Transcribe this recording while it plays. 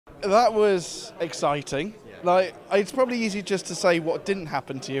That was exciting. Like, it's probably easy just to say what didn't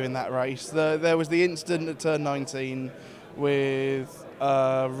happen to you in that race. There was the incident at turn 19 with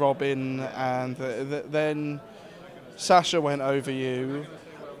Robin, and then Sasha went over you,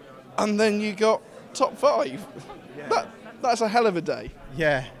 and then you got top 5. Yeah. That's a hell of a day.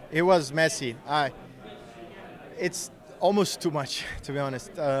 Yeah, it was messy. It's almost too much, to be honest.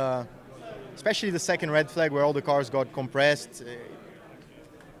 Especially the second red flag where all the cars got compressed.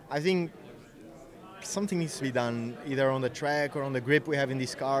 I think something needs to be done, either on the track or on the grip we have in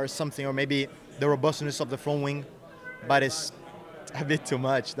these cars, something, or maybe the robustness of the front wing. But it's a bit too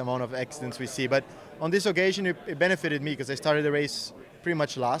much, the amount of accidents we see. But on this occasion, it benefited me because I started the race pretty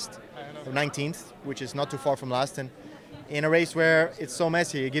much last, 19th, which is not too far from last. And in a race where it's so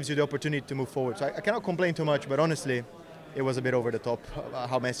messy, it gives you the opportunity to move forward. So I cannot complain too much, but honestly, it was a bit over the top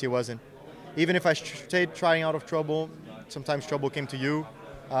how messy it was. And even if I stayed trying out of trouble, sometimes trouble came to you.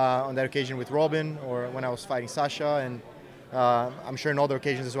 On that occasion with Robin, or when I was fighting Sasha, and I'm sure in other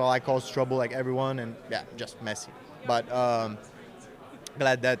occasions as well I caused trouble like everyone, and yeah, just messy. But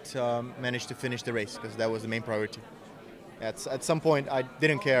glad that managed to finish the race, because that was the main priority. At some point I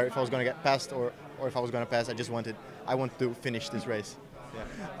didn't care if I was going to get passed or if I was going to pass. I wanted to finish this race.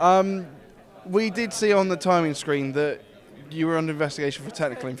 Yeah. We did see on the timing screen that you were under investigation for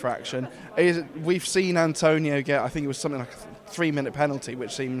technical infraction. We've seen Antonio get, I think it was something like a 3-minute penalty,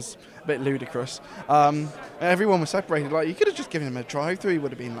 which seems a bit ludicrous. Everyone was separated. Like, you could have just given him a drive-through, he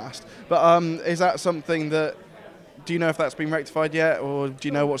would have been last. But is that something that, do you know if that's been rectified yet, or do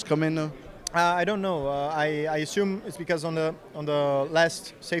you know what's coming? Or? I don't know. I assume it's because on the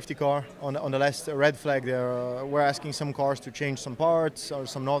last safety car, on the last red flag, there we're asking some cars to change some parts or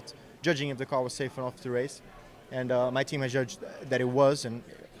some not, judging if the car was safe enough to race. And my team has judged that it was, and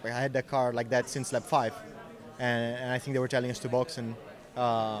I had that car like that since lap 5. And I think they were telling us to box, and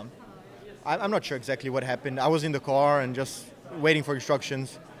I'm not sure exactly what happened. I was in the car and just waiting for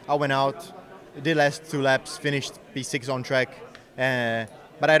instructions. I went out, did last 2 laps, finished P6 on track.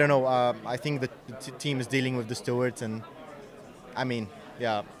 But I don't know, I think the team is dealing with the stewards, and I mean,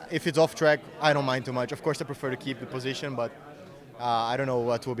 yeah, if it's off track, I don't mind too much. Of course, I prefer to keep the position, but I don't know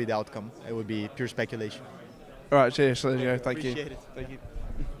what will be the outcome. It would be pure speculation. All right, cheers, Sergio. Thank you. Appreciate it. Thank you.